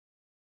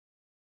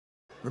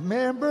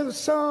Remember the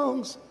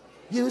songs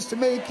used to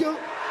make you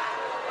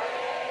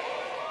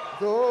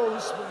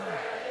those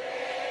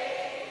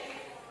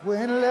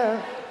when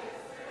love.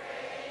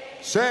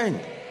 Sing.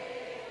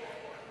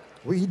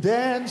 We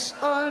dance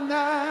all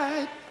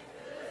night.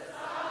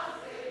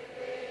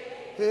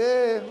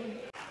 Yeah.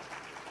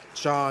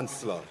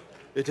 Chancellor,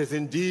 it is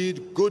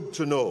indeed good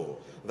to know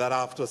that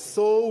after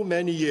so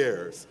many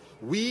years,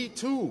 we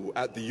too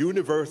at the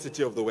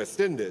University of the West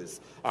Indies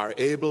are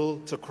able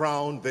to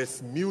crown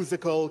this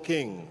musical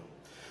king.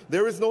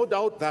 There is no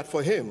doubt that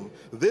for him,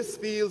 this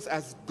feels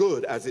as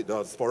good as it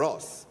does for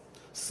us.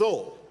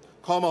 So,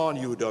 come on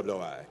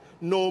UWI,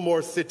 no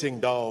more sitting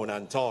down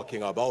and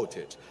talking about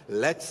it.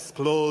 Let's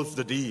close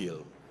the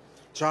deal.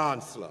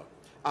 Chancellor,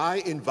 I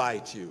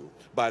invite you,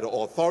 by the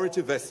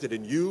authority vested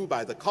in you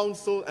by the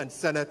Council and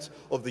Senate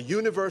of the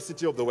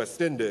University of the West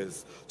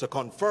Indies, to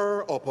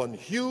confer upon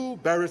Hugh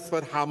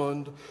Beresford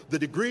Hamond the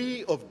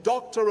degree of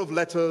Doctor of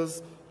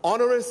Letters,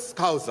 honoris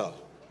causa.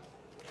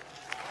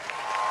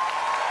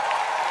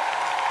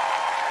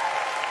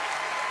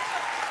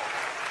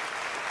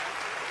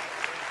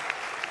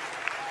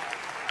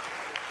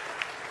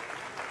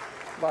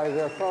 By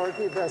the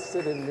authority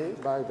vested in me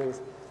by the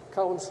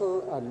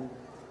Council and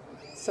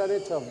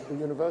Senate of the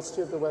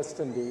University of the West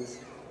Indies,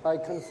 I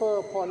confer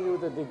upon you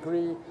the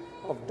degree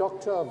of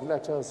Doctor of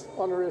Letters,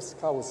 honoris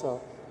causa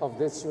of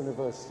this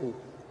university.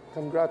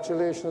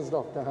 Congratulations,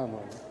 Dr.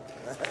 Hamond.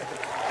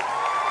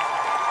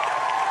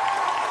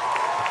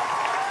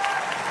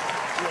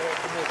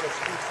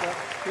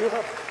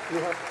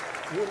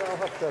 You now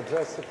have to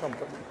address the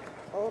company.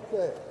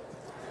 Okay.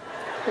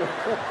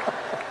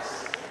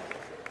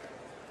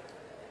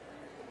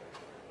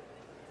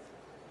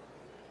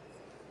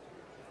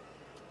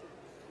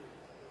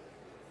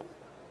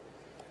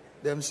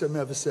 Them say me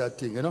have to say a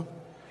thing, you know?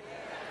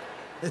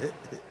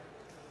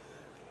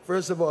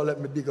 First of all, let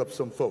me big up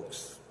some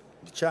folks.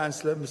 The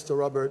Chancellor, Mr.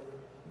 Robert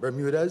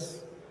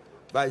Bermudez,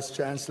 Vice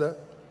Chancellor,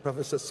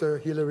 Professor Sir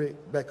Hilary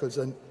Beckles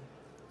and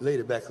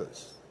Lady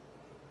Beckles,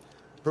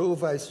 Pro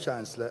Vice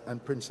Chancellor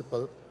and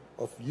Principal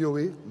of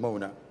UWI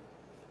Mona,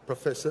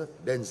 Professor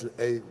Denzel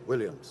A.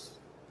 Williams,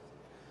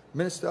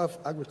 Minister of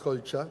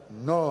Agriculture,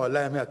 no,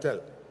 let me tell.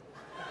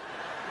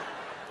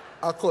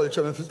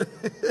 Agriculture.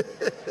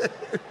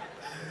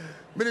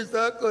 Minister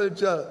of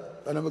Culture,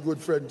 and I'm a good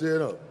friend too, you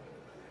know,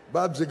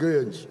 Babsy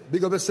Grange,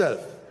 big up yourself,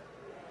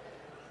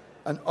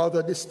 and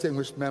other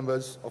distinguished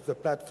members of the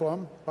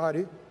platform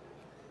party,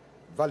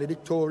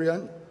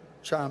 valedictorian,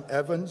 Charm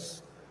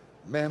Evans,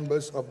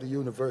 members of the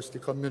university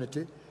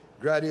community,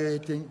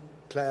 graduating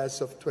class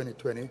of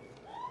 2020.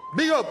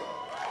 Big up!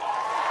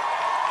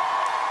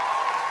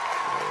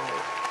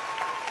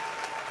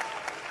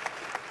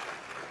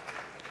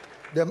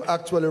 Them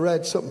actually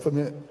write something for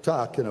me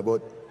talking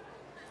about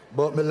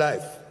my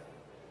life.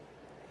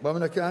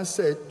 But I can't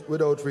say it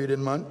without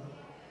reading, man.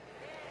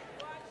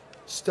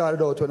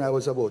 Started out when I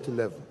was about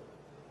 11.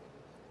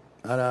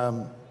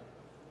 And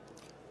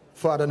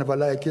father never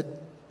liked it.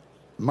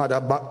 Mother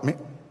backed me.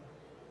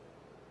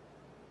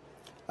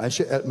 And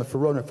she helped me to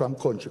run from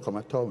country, come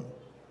to town.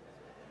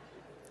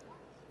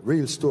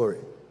 Real story.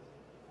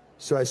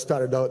 So I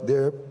started out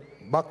there,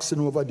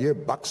 boxing over there,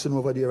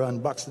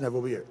 and boxing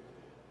everywhere.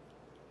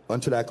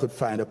 Until I could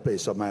find a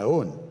place of my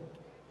own.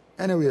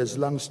 Anyways,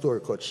 long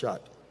story cut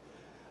short.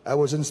 I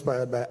was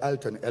inspired by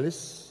Alton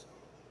Ellis,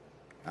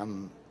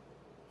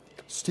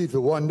 Stevie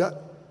Wonder,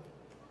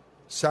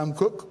 Sam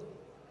Cooke,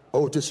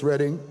 Otis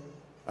Redding,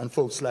 and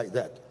folks like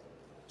that.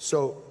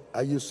 So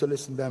I used to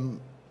listen to them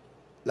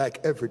like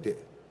every day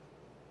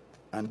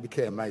and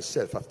became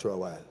myself after a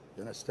while.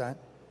 You understand?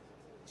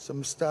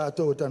 Some start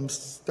out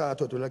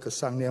with like a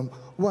song named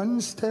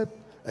One Step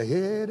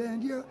Ahead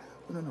and You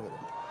don't know what I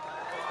mean.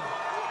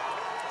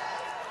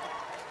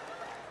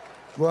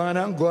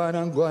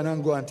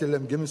 Go on till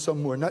them give me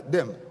some more. Not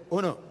them. Oh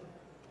no.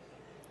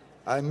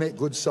 I make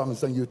good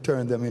songs and you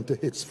turn them into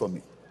hits for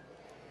me.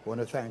 I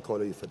want to thank all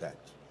of you for that.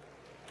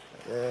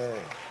 Yeah.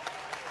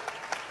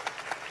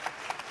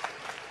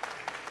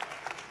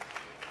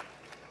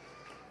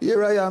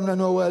 Here I am, I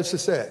know what else to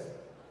say.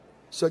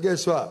 So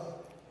guess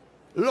what?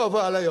 Love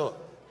all of you.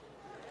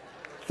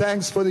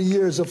 Thanks for the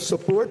years of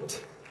support.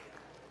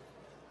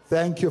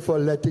 Thank you for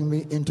letting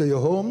me into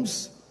your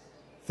homes.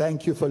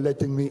 Thank you for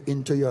letting me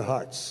into your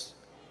hearts.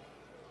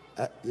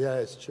 Yeah,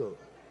 it's true.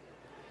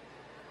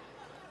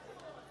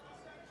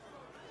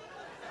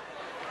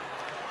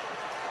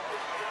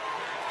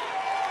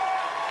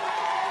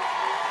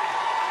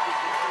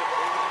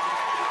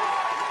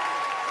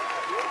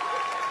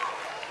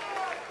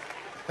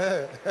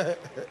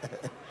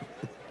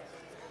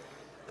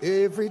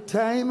 Every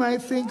time I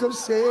think of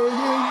saying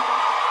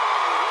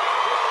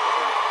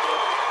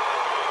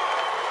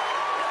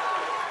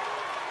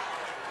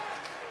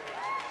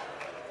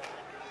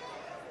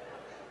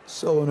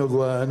so no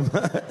go on.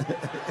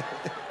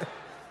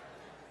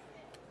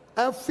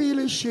 I feel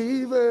a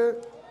shiver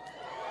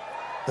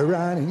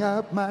running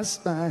up my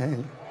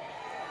spine,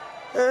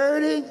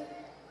 hurting.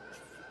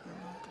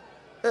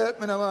 Help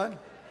me now, man.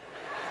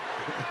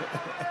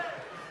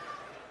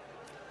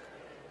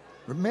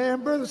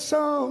 Remember the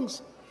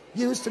songs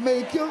used to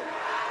make you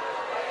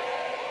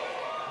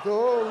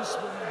those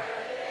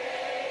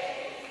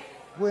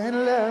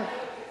when love.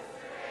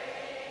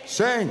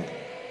 Sing.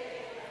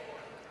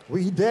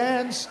 We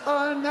dance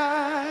all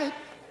night.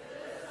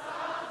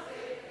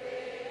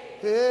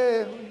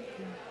 Yeah.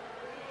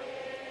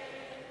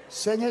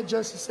 Sing it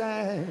just the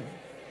same.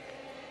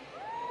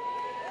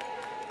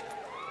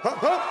 Hop,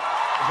 hop.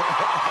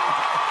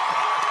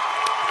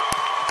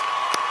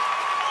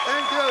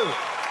 Thank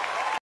you.